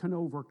how we can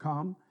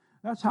overcome.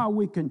 That's how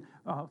we can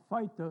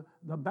fight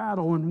the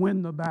battle and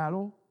win the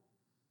battle.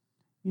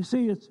 You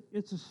see,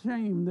 it's a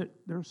shame that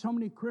there are so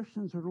many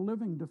Christians that are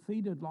living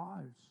defeated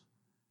lives.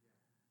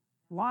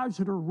 Lives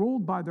that are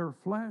ruled by their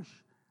flesh.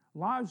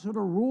 Lives that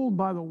are ruled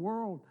by the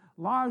world.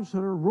 Lives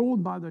that are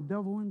ruled by the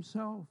devil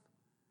himself.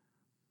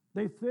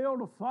 They fail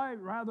to fight,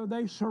 rather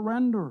they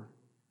surrender.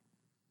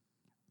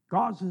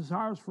 God's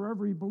desires for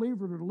every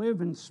believer to live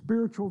in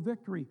spiritual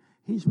victory.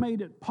 He's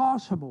made it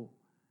possible.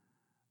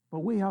 But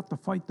we have to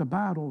fight the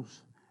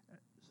battles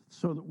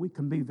so that we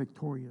can be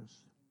victorious.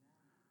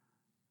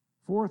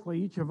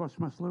 Fourthly, each of us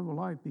must live a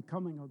life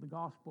becoming of the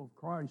gospel of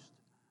Christ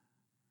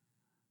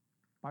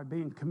by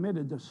being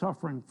committed to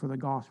suffering for the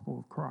gospel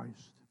of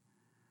Christ.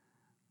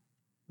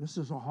 This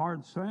is a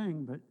hard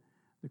saying, but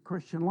the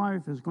Christian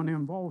life is going to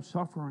involve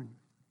suffering.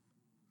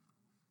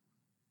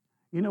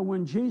 You know,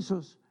 when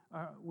Jesus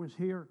was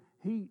here,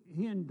 he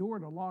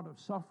endured a lot of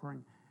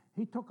suffering.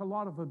 He took a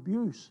lot of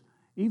abuse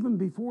even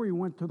before he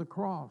went to the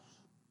cross.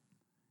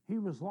 He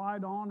was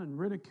lied on and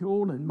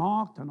ridiculed and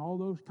mocked and all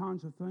those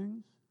kinds of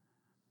things.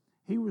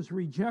 He was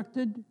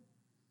rejected.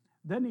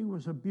 Then he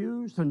was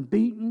abused and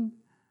beaten,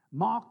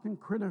 mocked and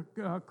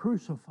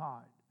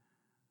crucified.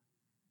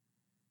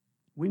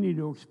 We need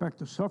to expect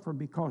to suffer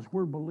because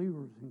we're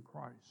believers in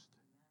Christ.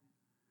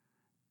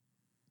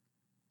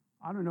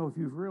 I don't know if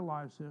you've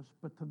realized this,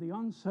 but to the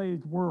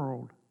unsaved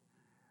world,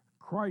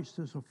 Christ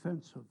is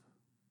offensive.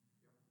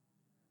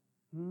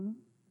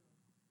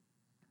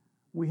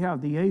 We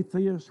have the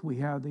atheist, we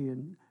have the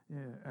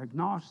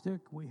agnostic,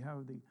 we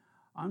have the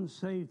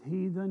unsaved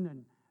heathen,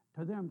 and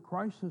to them,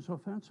 Christ is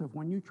offensive.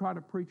 When you try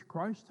to preach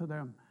Christ to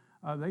them,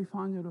 they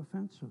find it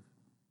offensive.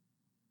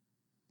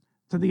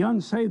 To the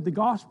unsaved, the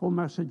gospel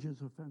message is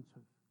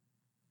offensive.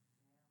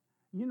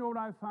 You know what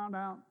I found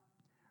out?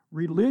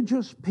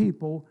 Religious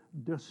people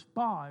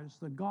despise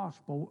the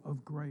gospel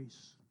of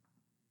grace.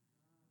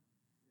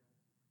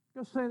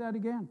 Just say that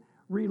again.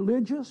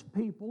 Religious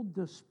people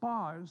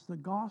despise the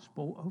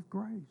gospel of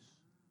grace.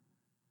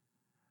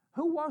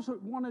 Who was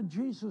it wanted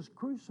Jesus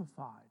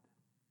crucified?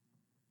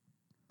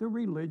 The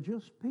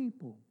religious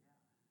people.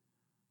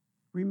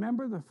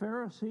 Remember, the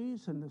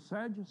Pharisees and the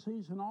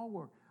Sadducees and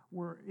all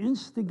were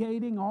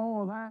instigating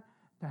all of that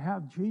to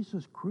have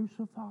Jesus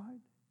crucified.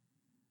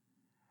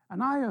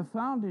 And I have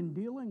found in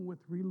dealing with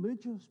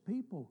religious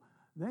people,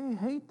 they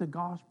hate the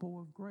gospel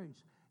of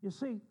grace. You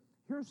see,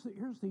 here's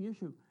the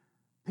issue.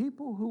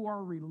 People who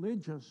are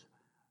religious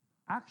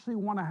actually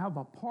want to have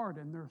a part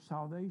in their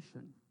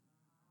salvation.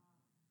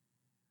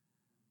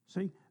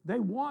 See, they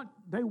want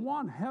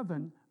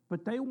heaven,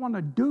 but they want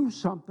to do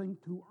something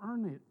to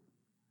earn it,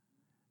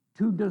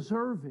 to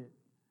deserve it.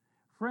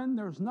 Friend,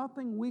 there's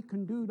nothing we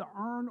can do to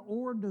earn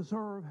or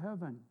deserve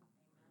heaven.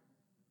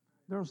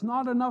 There's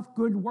not enough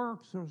good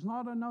works. There's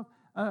not enough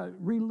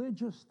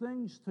religious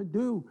things to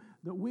do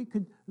that we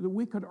could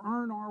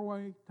earn our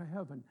way to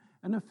heaven.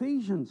 And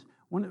Ephesians,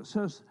 when it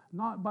says,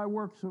 not by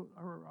works,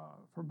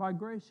 for by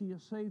grace he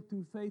is saved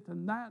through faith,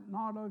 and that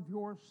not of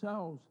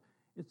yourselves.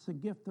 It's the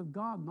gift of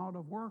God, not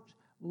of works,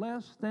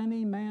 lest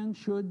any man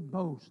should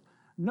boast.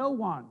 No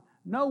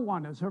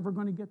one is ever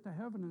going to get to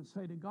heaven and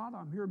say to God,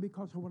 I'm here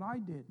because of what I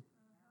did.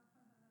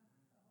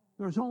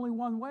 There's only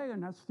one way,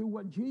 and that's through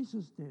what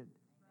Jesus did.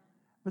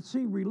 But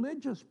see,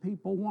 religious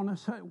people want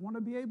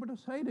to be able to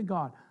say to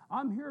God,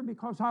 I'm here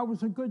because I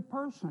was a good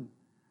person.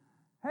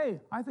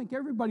 Hey, I think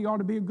everybody ought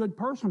to be a good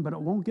person, but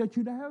it won't get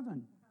you to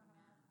heaven.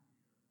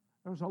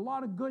 There's a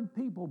lot of good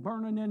people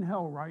burning in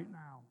hell right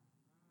now.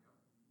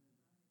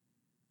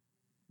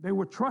 They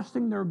were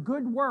trusting their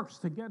good works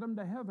to get them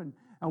to heaven.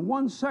 And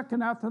 1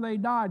 second after they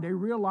died, they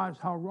realized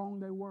how wrong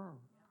they were.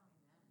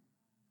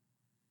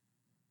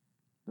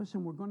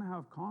 Listen, we're going to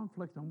have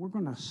conflict and we're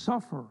going to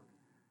suffer.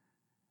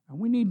 And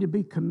we need to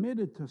be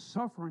committed to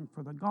suffering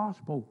for the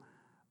gospel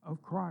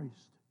of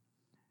Christ.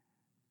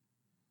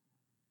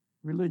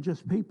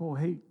 Religious people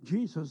hate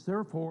Jesus,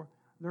 therefore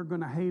they're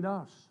going to hate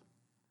us.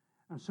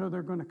 And so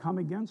they're going to come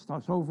against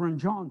us. Over in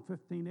John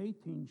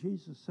 15:18,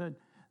 Jesus said,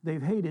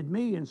 they've hated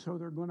me, and so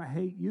they're going to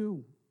hate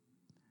you.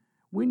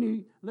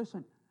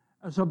 Listen,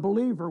 as a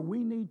believer,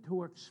 we need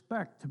to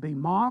expect to be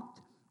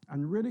mocked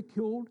and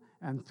ridiculed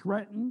and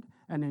threatened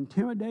and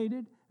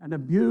intimidated and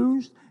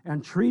abused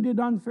and treated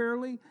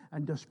unfairly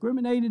and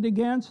discriminated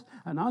against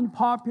and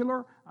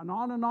unpopular, and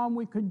on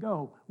we could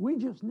go. We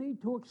just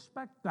need to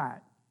expect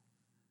that.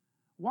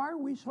 Why are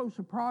we so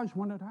surprised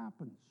when it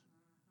happens?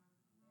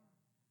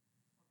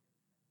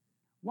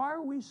 Why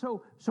are we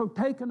so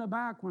taken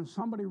aback when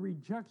somebody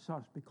rejects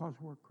us because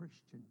we're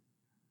Christian?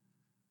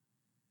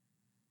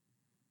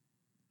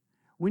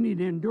 We need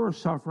to endure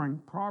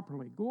suffering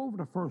properly. Go over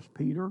to 1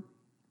 Peter.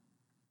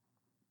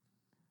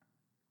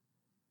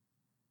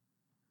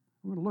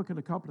 We're going to look at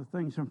a couple of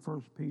things in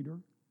 1 Peter.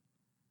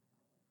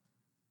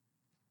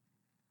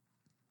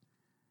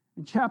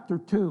 In chapter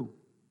 2,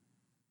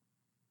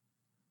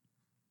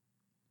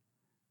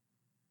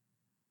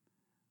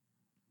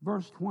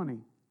 verse 20,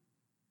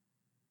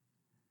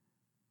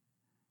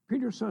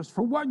 Peter says,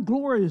 for what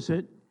glory is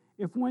it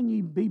if when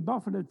ye be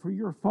buffeted for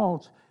your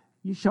faults,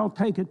 ye shall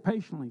take it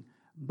patiently.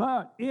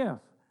 But if,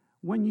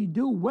 when ye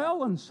do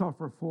well and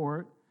suffer for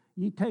it,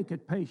 ye take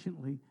it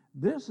patiently,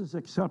 this is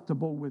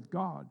acceptable with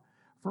God.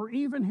 For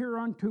even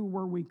hereunto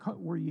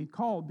were ye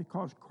called,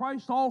 because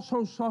Christ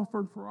also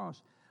suffered for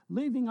us,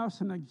 leaving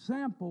us an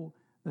example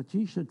that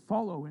ye should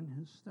follow in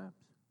his steps.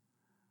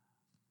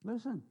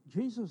 Listen,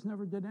 Jesus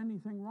never did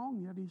anything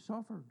wrong, yet he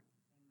suffered.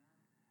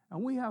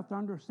 And we have to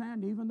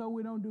understand, even though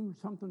we don't do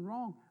something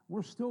wrong,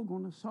 we're still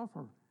going to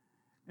suffer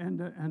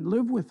and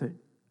live with it.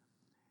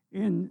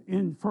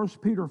 In 1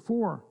 Peter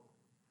 4,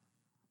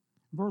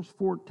 verse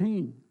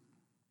 14,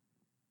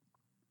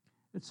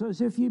 it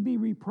says, if ye be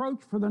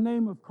reproached for the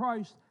name of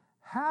Christ,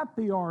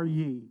 happy are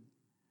ye,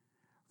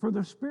 for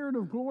the Spirit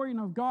of glory and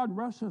of God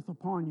resteth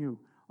upon you.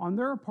 On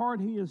their part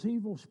he is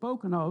evil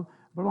spoken of,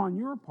 but on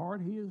your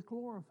part he is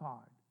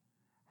glorified.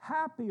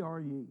 Happy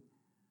are ye.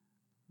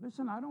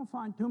 Listen, I don't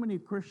find too many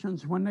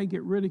Christians, when they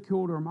get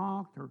ridiculed or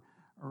mocked or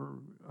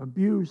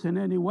abused in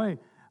any way,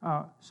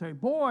 say,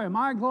 boy, am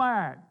I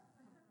glad.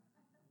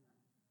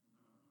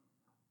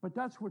 But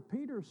that's what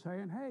Peter's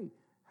saying. Hey,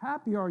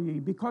 happy are ye,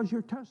 because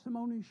your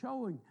testimony is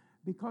showing,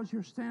 because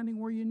you're standing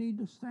where you need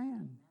to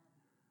stand.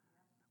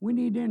 We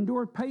need to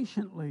endure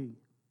patiently.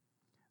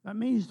 That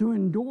means to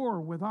endure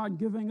without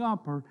giving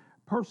up or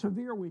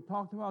persevere. We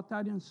talked about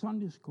that in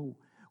Sunday school.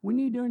 We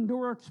need to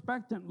endure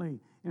expectantly.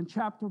 In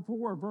chapter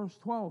 4, verse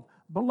 12,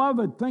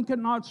 beloved, think it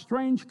not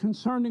strange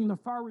concerning the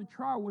fiery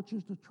trial which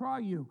is to try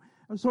you,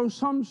 as though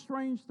some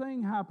strange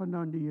thing happened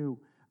unto you.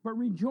 But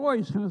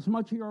rejoice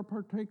inasmuch as ye are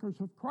partakers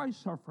of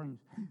Christ's sufferings,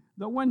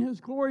 that when his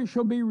glory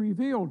shall be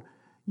revealed,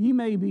 ye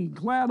may be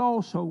glad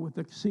also with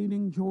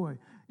exceeding joy.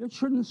 It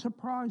shouldn't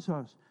surprise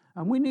us.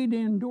 And we need to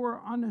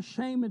endure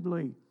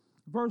unashamedly.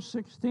 Verse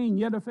 16,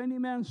 yet if any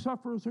man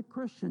suffer as a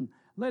Christian,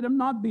 let him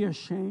not be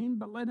ashamed,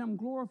 but let him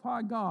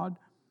glorify God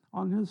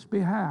on his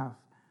behalf.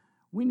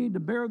 We need to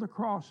bear the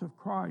cross of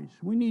Christ.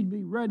 We need to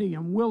be ready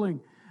and willing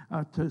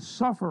to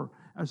suffer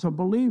as a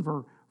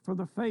believer for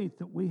the faith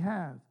that we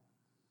have.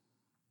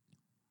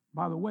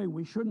 By the way,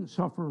 we shouldn't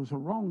suffer as a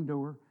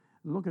wrongdoer.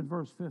 Look at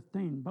verse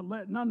 15. But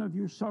let none of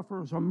you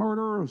suffer as a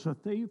murderer, as a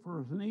thief,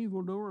 or as an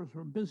evildoer, as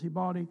a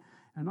busybody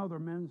in other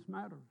men's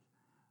matters.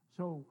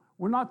 So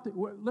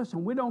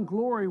listen, we don't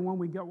glory when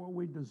we get what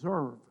we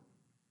deserve,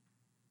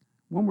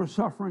 when we're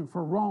suffering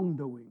for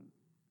wrongdoing.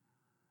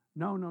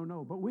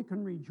 No. But we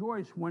can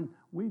rejoice when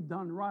we've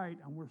done right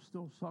and we're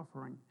still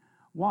suffering.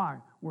 Why?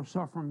 We're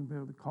suffering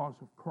because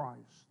of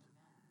Christ.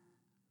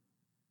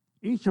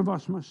 Each of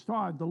us must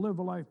strive to live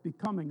a life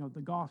becoming of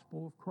the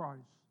gospel of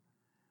Christ.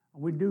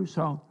 And we do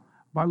so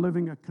by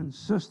living a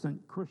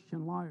consistent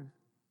Christian life,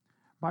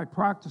 by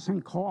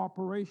practicing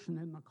cooperation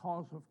in the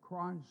cause of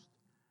Christ,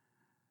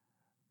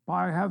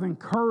 by having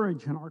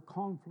courage in our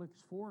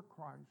conflicts for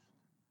Christ,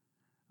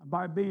 and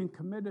by being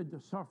committed to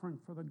suffering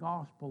for the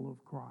gospel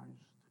of Christ.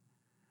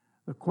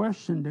 The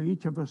question to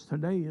each of us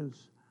today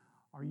is,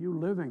 are you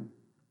living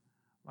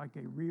like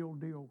a real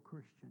deal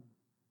Christian?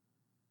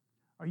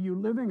 Are you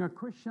living a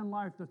Christian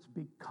life that's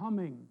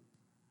becoming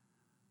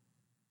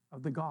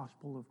of the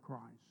gospel of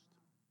Christ?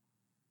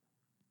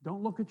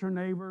 Don't look at your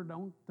neighbor.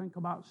 Don't think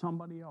about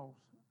somebody else.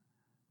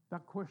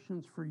 That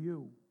question's for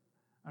you,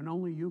 and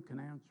only you can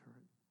answer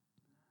it.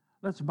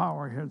 Let's bow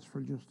our heads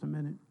for just a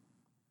minute.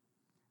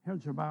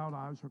 Heads are bowed,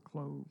 eyes are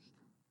closed.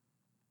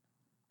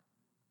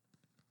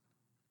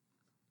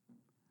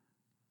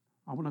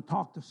 I want to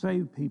talk to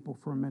saved people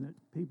for a minute,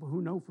 people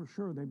who know for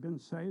sure they've been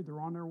saved, they're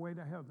on their way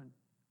to heaven.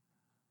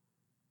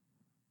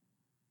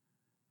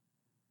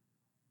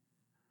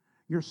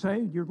 You're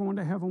saved, you're going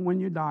to heaven when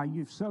you die.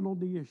 You've settled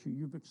the issue.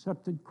 You've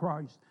accepted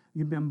Christ.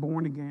 You've been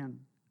born again.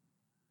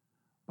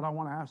 But I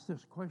want to ask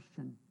this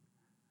question.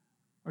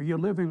 Are you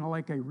living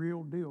like a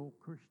real deal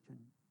Christian?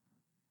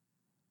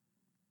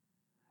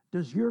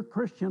 Is your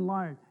Christian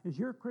life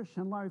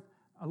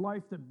a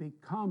life that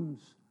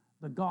becomes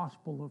the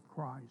gospel of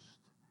Christ?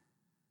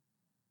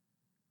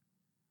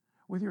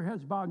 With your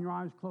heads bowed and your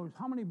eyes closed,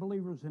 how many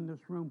believers in this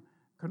room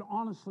could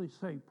honestly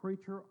say,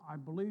 preacher, I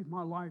believe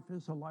my life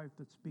is a life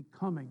that's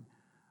becoming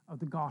of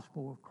the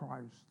gospel of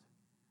Christ?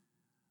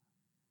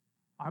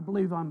 I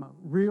believe I'm a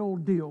real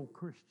deal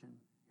Christian.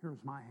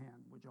 Here's my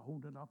hand. Would you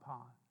hold it up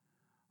high?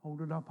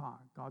 Hold it up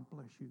high. God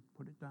bless you.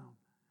 Put it down.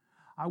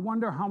 I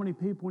wonder how many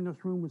people in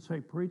this room would say,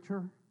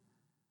 preacher,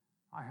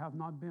 I have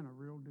not been a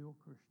real deal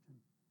Christian.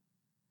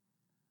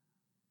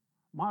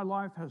 My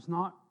life has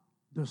not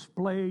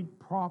displayed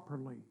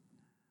properly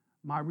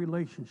my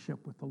relationship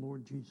with the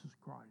Lord Jesus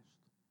Christ.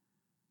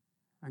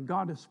 And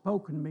God has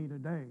spoken to me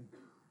today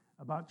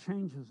about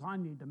changes I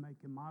need to make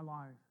in my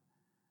life,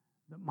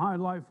 that my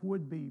life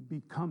would be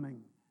becoming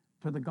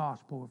to the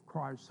gospel of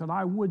Christ, that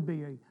I would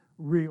be a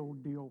real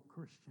deal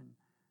Christian.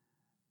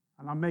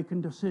 And I'm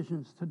making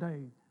decisions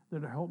today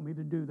that'll help me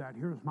to do that.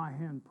 Here's my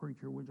hand,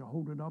 preacher. Would you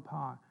hold it up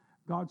high?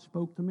 God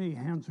spoke to me.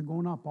 Hands are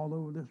going up all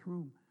over this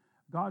room.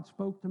 God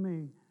spoke to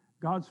me.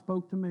 God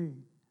spoke to me.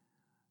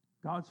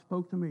 God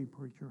spoke to me,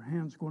 preacher.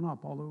 Hands going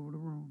up all over the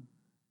room.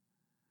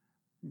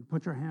 You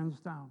put your hands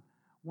down.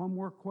 One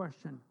more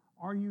question.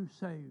 Are you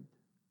saved?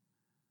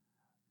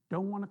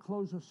 Don't want to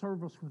close a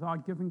service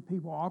without giving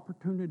people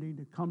opportunity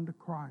to come to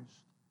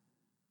Christ.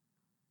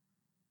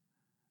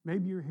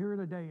 Maybe you're here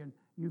today and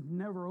you've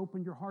never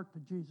opened your heart to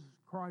Jesus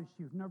Christ.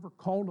 You've never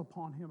called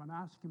upon Him and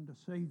asked Him to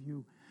save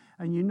you.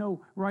 And you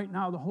know right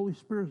now the Holy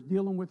Spirit's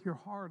dealing with your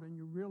heart and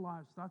you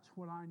realize that's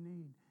what I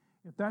need.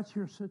 If that's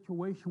your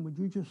situation, would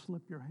you just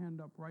slip your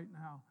hand up right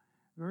now?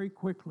 Very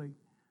quickly.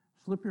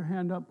 Slip your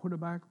hand up, put it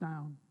back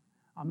down.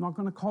 I'm not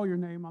going to call your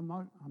name. I'm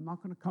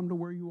not going to come to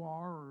where you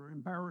are or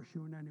embarrass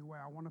you in any way.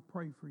 I want to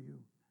pray for you.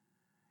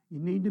 You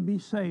need to be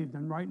saved,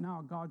 and right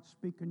now God's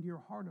speaking to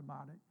your heart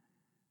about it.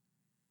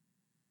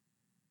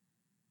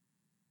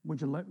 Would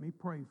you let me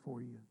pray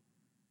for you?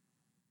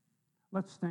 Let's stand.